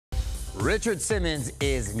Richard Simmons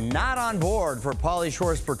is not on board for Pauly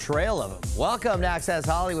Shore's portrayal of him. Welcome to Access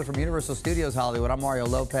Hollywood from Universal Studios Hollywood. I'm Mario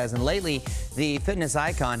Lopez, and lately, the fitness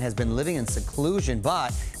icon has been living in seclusion,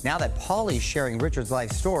 but now that Pauly's sharing Richard's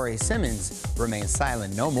life story, Simmons remains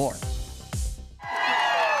silent no more.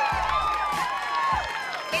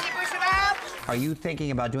 Are you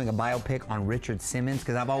thinking about doing a biopic on Richard Simmons?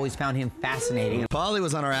 Because I've always found him fascinating. Pauly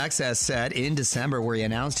was on our Access set in December where he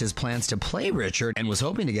announced his plans to play Richard and was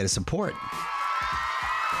hoping to get his support.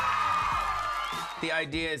 The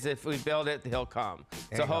idea is if we build it, he'll come.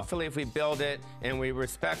 So hopefully if we build it and we're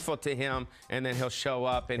respectful to him, and then he'll show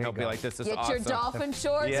up and he'll be like, this is awesome. Get your dolphin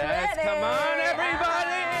shorts yes, ready. Come on,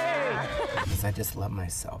 everybody! Because I just love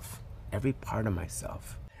myself, every part of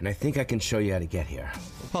myself. And I think I can show you how to get here.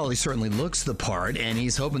 Pauly certainly looks the part, and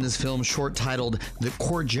he's hoping this film short titled The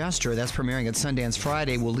Court Jester, that's premiering at Sundance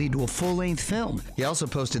Friday, will lead to a full-length film. He also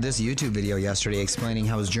posted this YouTube video yesterday explaining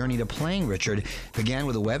how his journey to playing Richard began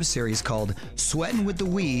with a web series called Sweatin' with the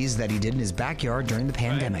Wheeze that he did in his backyard during the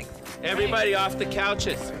pandemic. Everybody off the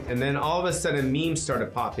couches. And then all of a sudden memes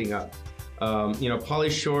started popping up. You know, Pauly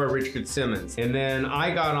Shore, Richard Simmons. And then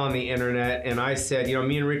I got on the internet and I said, you know,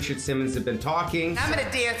 me and Richard Simmons have been talking. I'm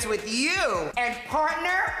gonna dance with you. And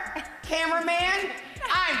partner, cameraman,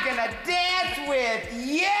 I'm gonna dance with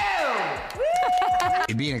you.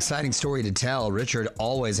 It'd be an exciting story to tell. Richard,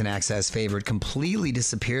 always an Access favorite, completely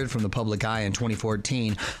disappeared from the public eye in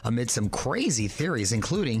 2014 amid some crazy theories,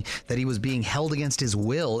 including that he was being held against his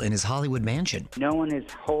will in his Hollywood mansion. No one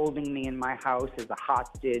is holding me in my house as a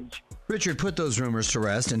hostage. Richard put those rumors to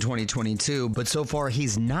rest in 2022, but so far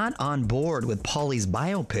he's not on board with Pauly's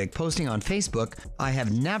biopic, posting on Facebook, "I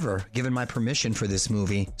have never given my permission for this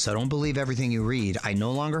movie, so don't believe everything you read. I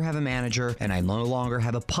no longer have a manager, and I no longer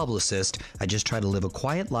have a publicist. I just try to live a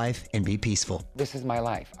quiet life and be peaceful." This is my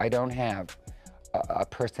life. I don't have a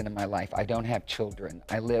person in my life. I don't have children.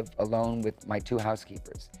 I live alone with my 2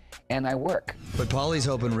 housekeepers. And I work. But Pauly's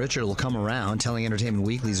hoping Richard will come around, telling Entertainment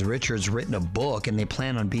Weekly's Richard's written a book and they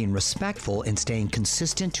plan on being respectful and staying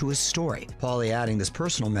consistent to his story. Pauly adding this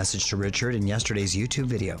personal message to Richard in yesterday's YouTube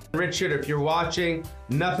video. Richard, if you're watching,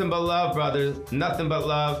 nothing but love, brother, nothing but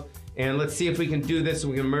love. And let's see if we can do this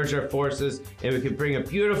and we can merge our forces and we can bring a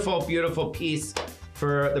beautiful, beautiful piece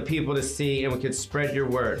for the people to see, and we can spread your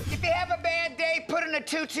word. If you have a bad day, put in a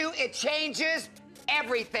tutu, it changes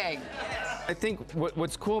everything. I think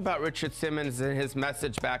what's cool about Richard Simmons and his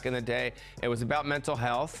message back in the day, it was about mental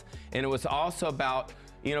health, and it was also about,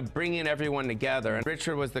 you know, bringing everyone together. And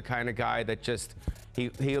Richard was the kind of guy that just, he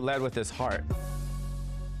led with his heart.